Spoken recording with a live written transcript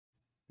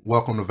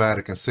Welcome to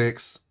Vatican VI.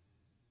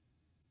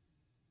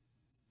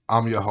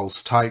 I'm your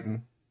host,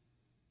 Titan.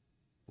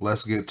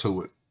 Let's get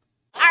to it.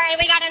 All right,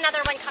 we got another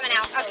one coming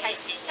out. Okay,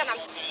 come on.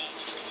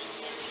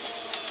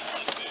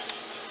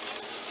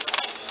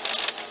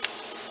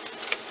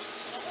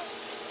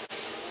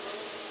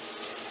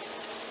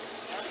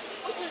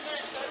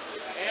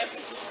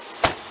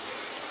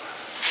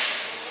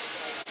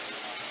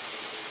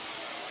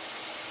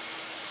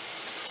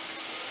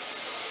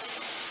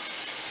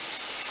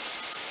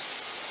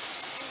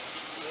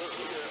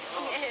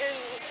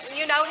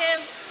 You know him?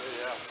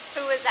 Yeah.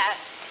 Who is that?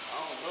 I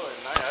don't know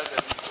his name. I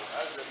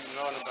just be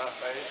knowing about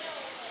face.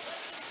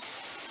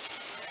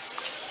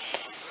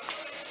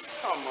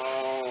 Come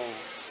on.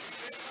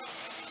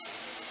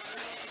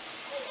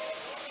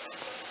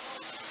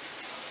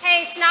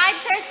 Hey,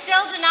 Snipes, they're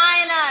still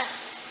denying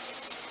us.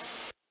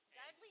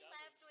 Dudley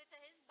left with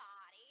his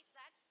body, so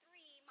that's 3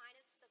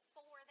 minus the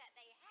 4 that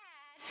they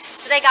had.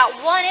 So they got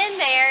 1 in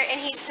there, and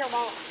he still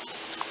won't.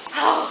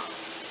 Oh,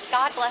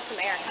 God bless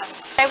America.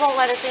 They won't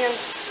let us in.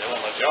 They won't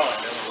let y'all in.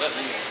 They won't let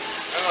me in.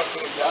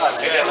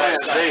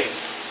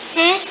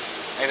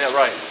 Ain't that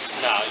right?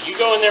 No, you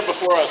go in there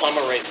before us. I'm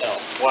gonna raise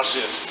hell. Watch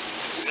this.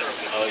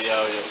 Oh yeah,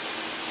 oh yeah.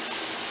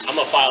 I'm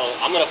gonna file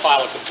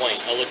a complaint,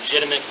 a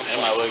legitimate That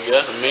complaint. might look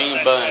good. A mean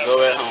bun.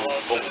 Go at home.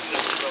 Boom.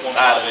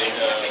 Out of there.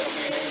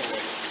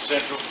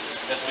 Central,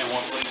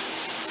 SB1,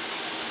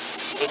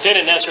 please.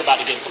 Lieutenant Nestor about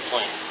to get a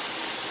complaint.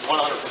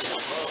 100%.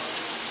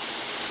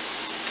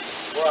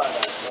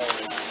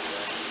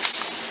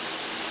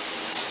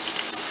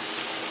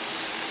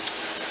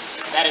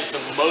 That is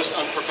the most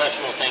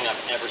unprofessional thing I've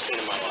ever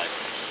seen in my life.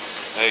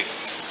 Hey.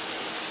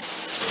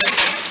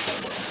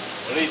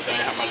 What do you think?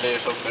 How my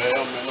legs so bad?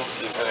 I don't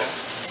see that.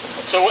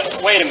 So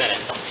wait a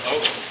minute. Oh,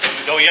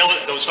 don't yell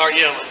it. Don't start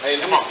yelling. Hey,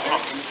 come on.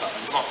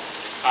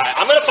 All right,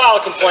 I'm gonna file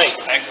a complaint.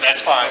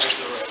 That's fine.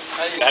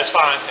 That's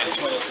fine.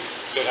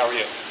 Good. How are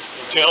you?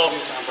 Tell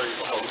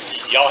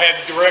y'all have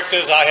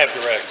directives. I have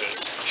directives.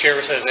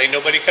 Sheriff says ain't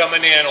nobody coming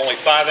in. Only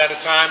 5 at a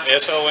time.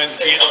 SO and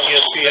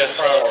GSP has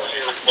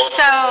priority.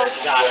 So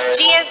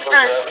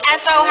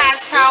SO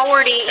has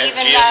priority, And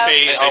even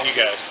GSP though. and then you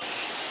guys.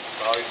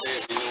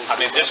 I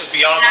mean, this is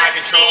beyond my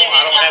control. I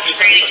don't have any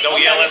control, so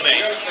don't yell at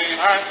me. All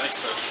right.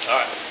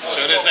 All right. As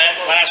soon as that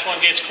last one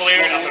gets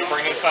cleared, I'm going to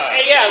bring in 5.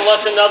 Hey, yeah,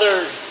 unless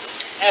another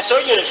SO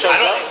unit shows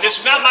up.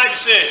 This is not my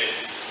decision.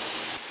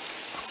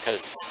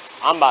 Because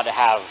I'm about to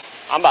have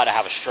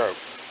a stroke.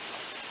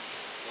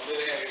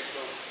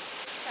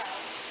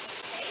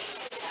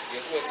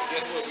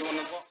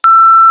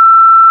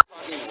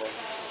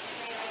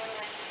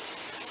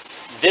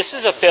 This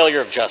is a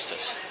failure of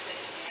justice.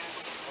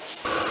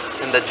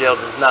 And the jail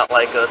does not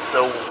like us,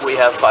 so we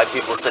have 5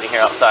 people sitting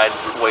here outside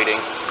waiting.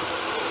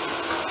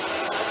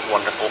 It's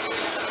wonderful.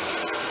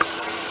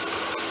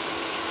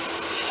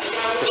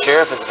 The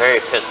sheriff is very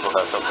pissed with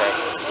us, okay?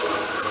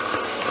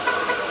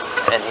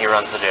 And he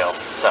runs the jail,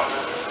 so.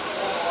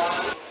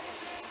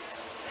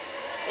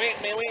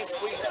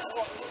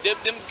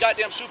 Them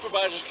goddamn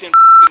supervisors can.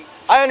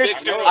 I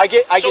understand. I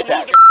get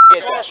that.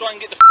 So I can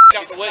get the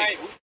out the way.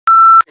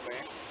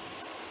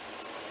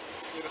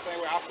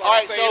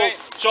 Alright,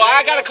 so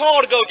I got a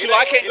call to go to.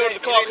 I can't go to the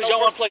call because y'all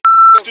want to play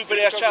stupid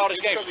ass childish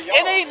game.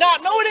 It ain't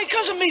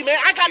because of me, man.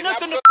 I got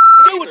nothing to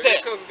do with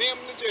that.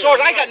 Sarge,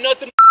 I ain't got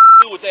nothing to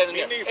do with that in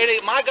there. It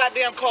ain't my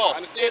goddamn call.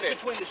 It's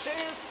between the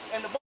sheriff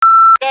and the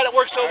guy that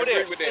works over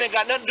there. It ain't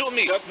got nothing to do with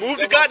me. Move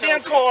the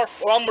goddamn car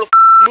or I'm gonna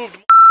move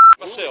the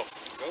myself.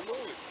 Go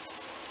move it.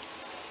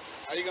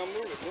 How you gonna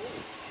move it? Move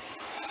it.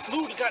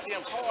 Move the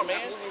goddamn car, man.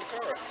 Moving the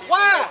car.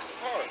 Why?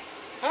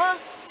 Huh?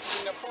 He's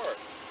in that part.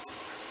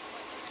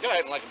 Y'all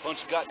acting like a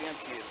bunch of goddamn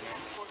kids, man.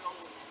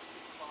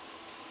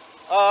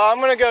 I'm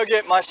gonna go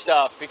get my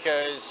stuff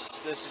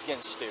because this is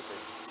getting stupid.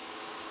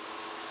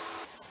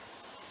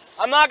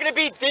 I'm not gonna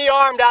be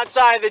de-armed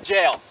outside of the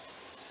jail.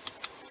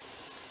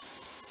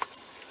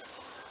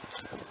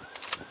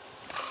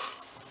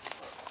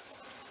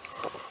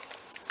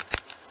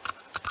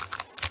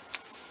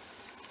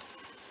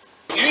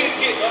 You need to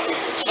get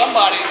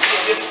somebody to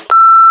get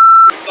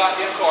the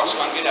goddamn car so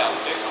I can get out.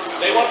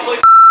 They want to play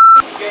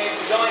games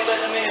because y'all ain't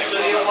letting them in, so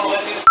they don't want to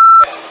let me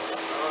out.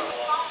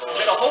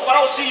 Man, I hope I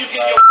don't see you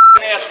get your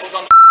ass whooped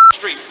on the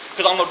street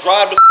because I'm going to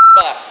drive the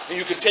by and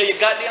you can tell your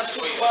goddamn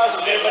supervisor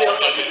and everybody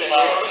else I sit there.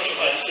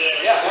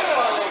 Yeah.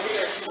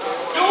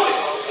 Do it.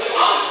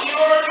 I'll see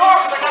you over the car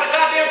because I got a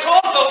goddamn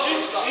car to go to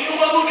and you don't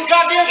want to move the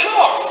goddamn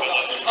car.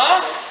 Huh?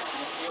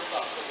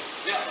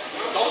 Yeah.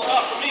 Don't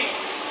stop for me.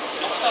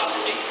 Don't stop for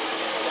me.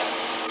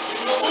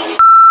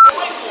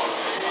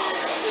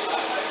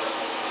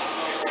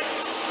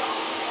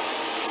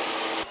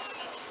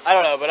 I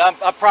don't know, but I'm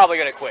probably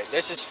gonna quit.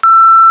 This is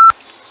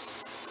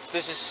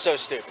so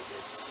stupid, dude.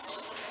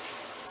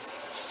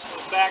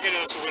 Back it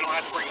up so we don't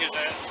have to bring his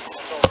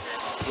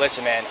ass.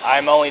 Listen, man,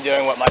 I'm only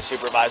doing what my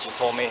supervisor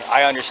told me.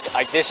 I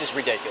understand. This is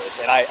ridiculous,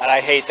 and I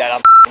hate that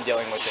I'm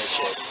dealing with this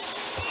shit.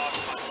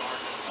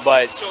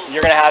 But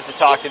you're gonna have to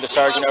talk to the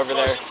sergeant over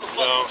there.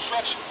 No,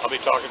 I'll be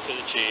talking to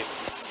the chief.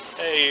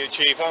 Hey,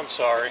 Chief, I'm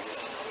sorry.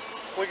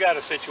 We got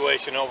a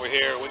situation over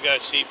here. We got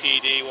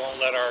CPD won't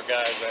let our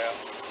guys out,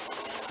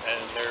 and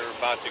they're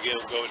about to go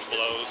to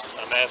blows.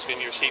 I'm asking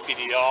your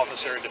CPD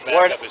officer to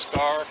back up his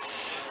car,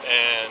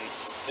 and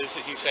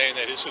he's saying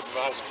that his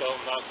supervisor told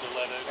him not to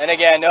let it. And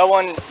again, no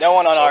one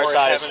on our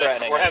side is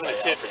threatening. We're having a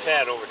tit for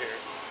tat over here.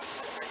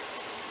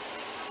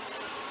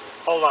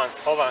 Hold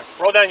on.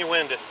 Roll down your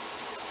window.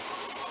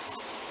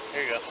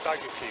 Here you go. Talk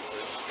to your chief,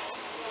 please.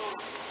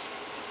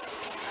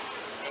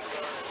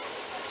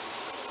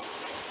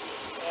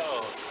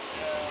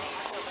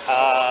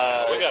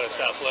 We gotta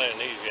stop playing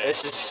these games.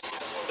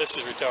 This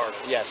is retarded.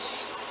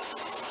 Yes.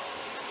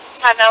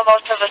 I know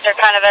most of us are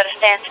kind of at a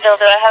standstill.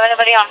 Do I have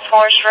anybody on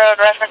Forest Road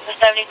reference to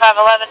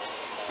 7511?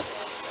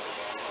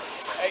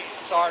 Hey,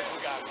 Sarge,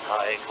 we got it.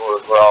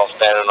 We're all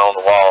standing on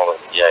the wall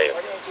at the jail.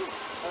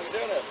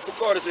 Who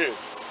car is here?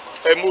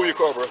 Hey, move your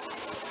car, bro.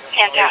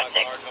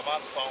 Fantastic.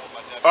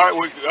 All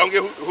right, I'm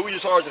get who your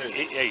sergeant is.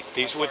 Hey,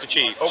 he's with the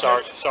chief. Okay.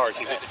 Sarge,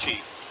 he's with the chief.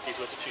 He's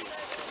with the chief.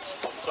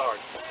 Sarge.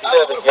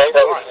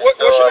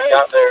 What's your name?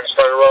 Got there and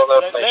started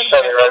rolling up and they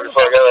shut it right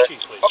before I got there.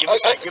 Give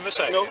him a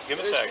second. Give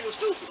him a second.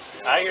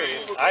 I hear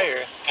you.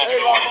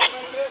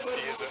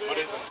 What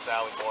is in the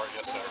Sally board?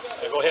 Yes, sir.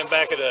 Hey, go ahead and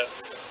back it up.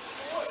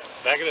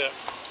 Back it up.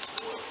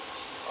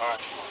 All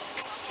right.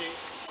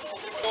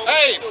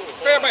 Hey,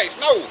 Fairbanks,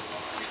 no.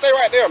 You stay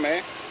right there,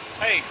 man.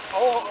 Hey,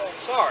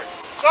 Sarge.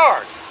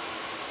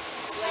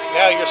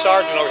 Now your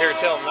sergeant over here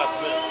tell him not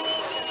to move.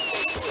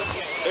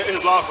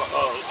 It's locker.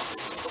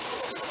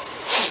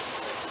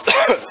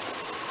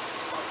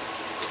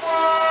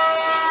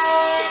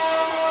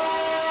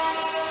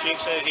 Chief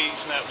said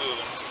he's not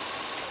moving.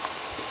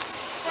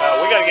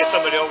 We got to get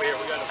somebody over here.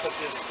 We got to put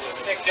this.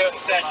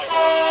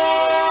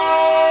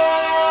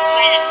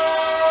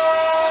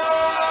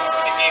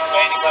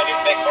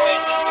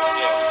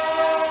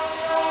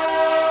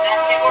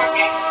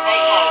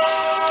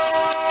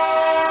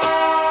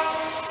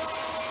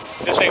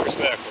 This ain't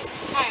respectful.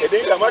 Hey,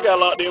 they got my guy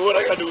locked in. What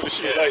I got to do with this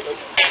shit? Like,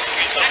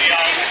 Somebody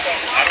out.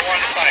 I don't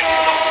want to fight.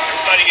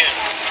 Everybody in.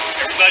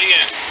 Everybody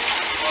in.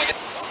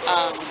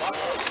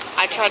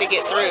 I try to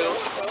get through,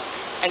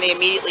 and they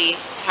immediately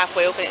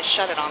halfway open it,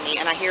 shut it on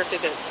me, and I hear through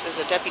there's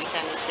a deputy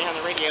standing next to me on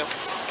the radio.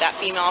 That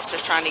female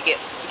officer's trying to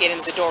get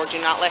into the door. Do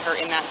not let her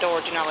in that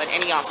door. Do not let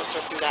any officer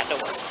through that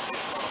door.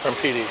 from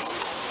PD.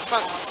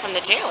 From the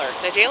jailer.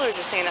 The jailers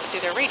are saying that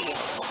through their radio.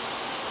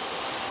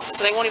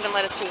 So they won't even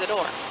let us through the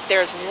door.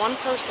 There's one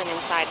person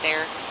inside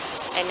there,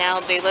 and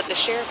now they let the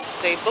sheriff.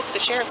 They booked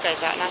the sheriff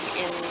guys out, and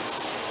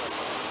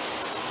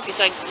he's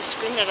like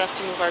screaming at us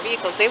to move our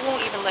vehicles. They won't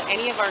even let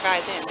any of our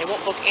guys in. They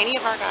won't book any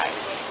of our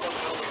guys.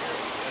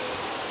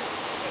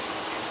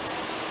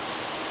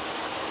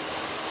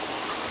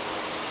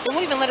 They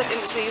won't even let us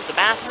in to use the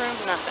bathroom,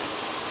 nothing.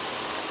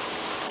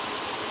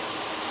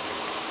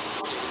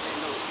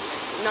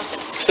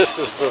 Nothing.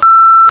 This is the.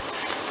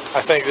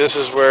 I think this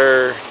is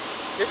where.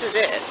 This is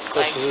it.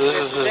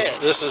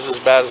 This is as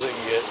bad as it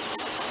can get.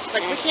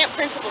 Like, we can't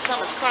principle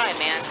someone's crime,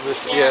 man.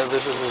 This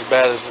is as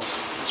bad as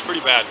it's. It's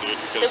pretty bad, dude.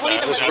 Because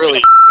this is really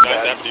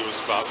that bad. deputy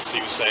was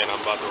saying I'm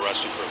about to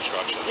arrest you for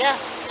obstruction.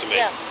 Yeah. To me.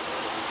 Yeah.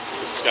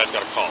 Because this guy's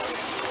got a call,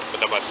 but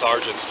then my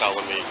sergeant's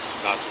telling me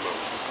not to move.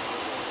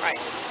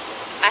 Right.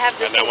 I have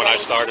this. And then when I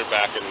started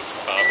backing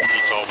up, he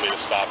told me to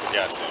stop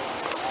again.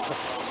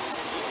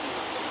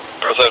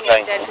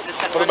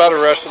 What about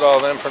arrested all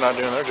of them for not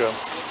doing their job?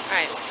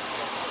 Right.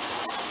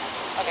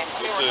 Okay.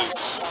 This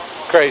is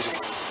crazy.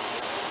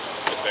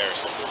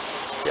 Embarrassing.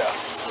 Yeah.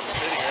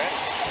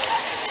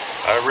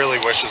 I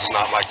really wish this is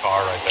not my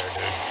car right there,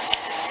 dude.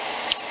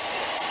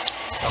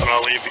 I'm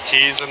gonna leave the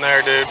keys in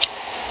there, dude.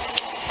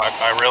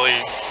 I really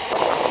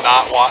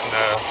not wanting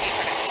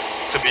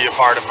to be a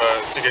part of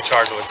to get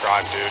charged with a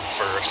crime, dude,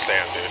 for a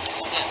stand, dude.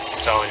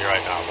 I'm telling you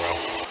right now, bro.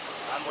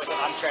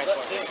 I'm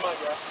transporting.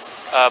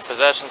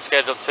 Possession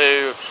Schedule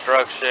 2,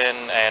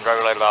 obstruction, and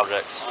drug-related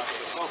objects.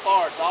 So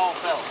far, it's all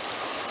felons.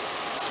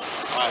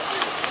 All right.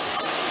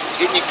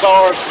 Get in your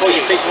car, pull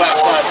your people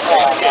outside the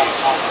car.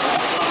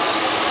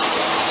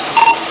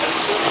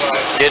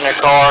 Get in your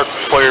car,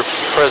 pull your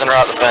prisoner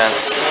out the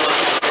fence.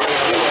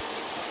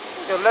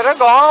 Just let her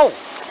go home.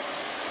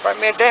 Write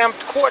me a damn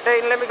court date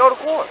and let me go to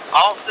court.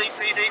 All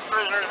CPD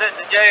prisoners at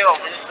the jail,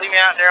 just see me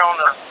out there on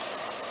the,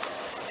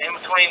 in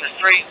between the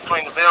street,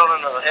 between the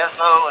building of the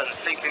SO and the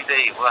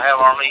CPD. We'll have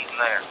our meeting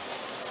there.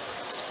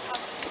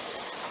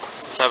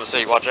 Let's have a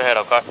seat. Watch your head,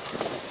 okay?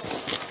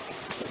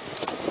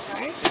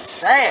 It's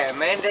sad,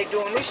 man. They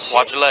doing this shit.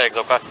 Watch your legs,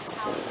 okay?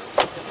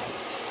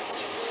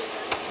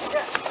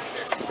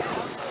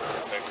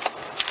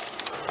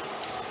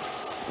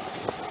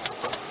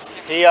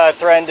 He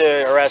threatened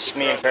to arrest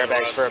me in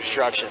Fairbanks for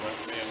obstruction,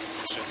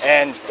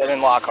 and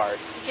in Lockhart,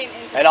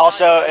 and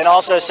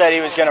also said he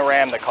was going to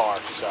ram the car.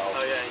 So.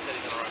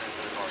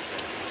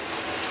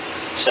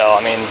 So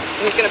I mean.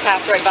 He's going to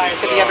pass right by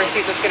us if he ever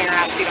sees us getting our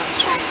ass beat on the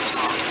street.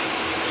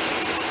 This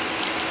is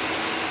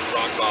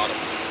rock bottom.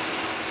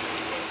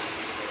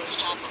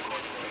 Stop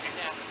recording.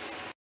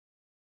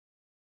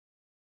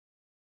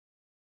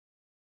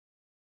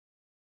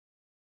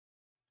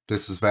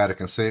 This is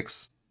Vatican VI.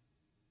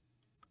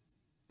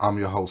 I'm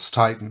your host,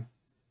 Titan.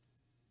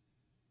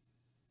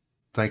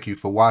 Thank you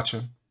for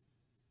watching,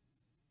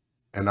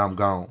 and I'm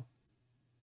gone.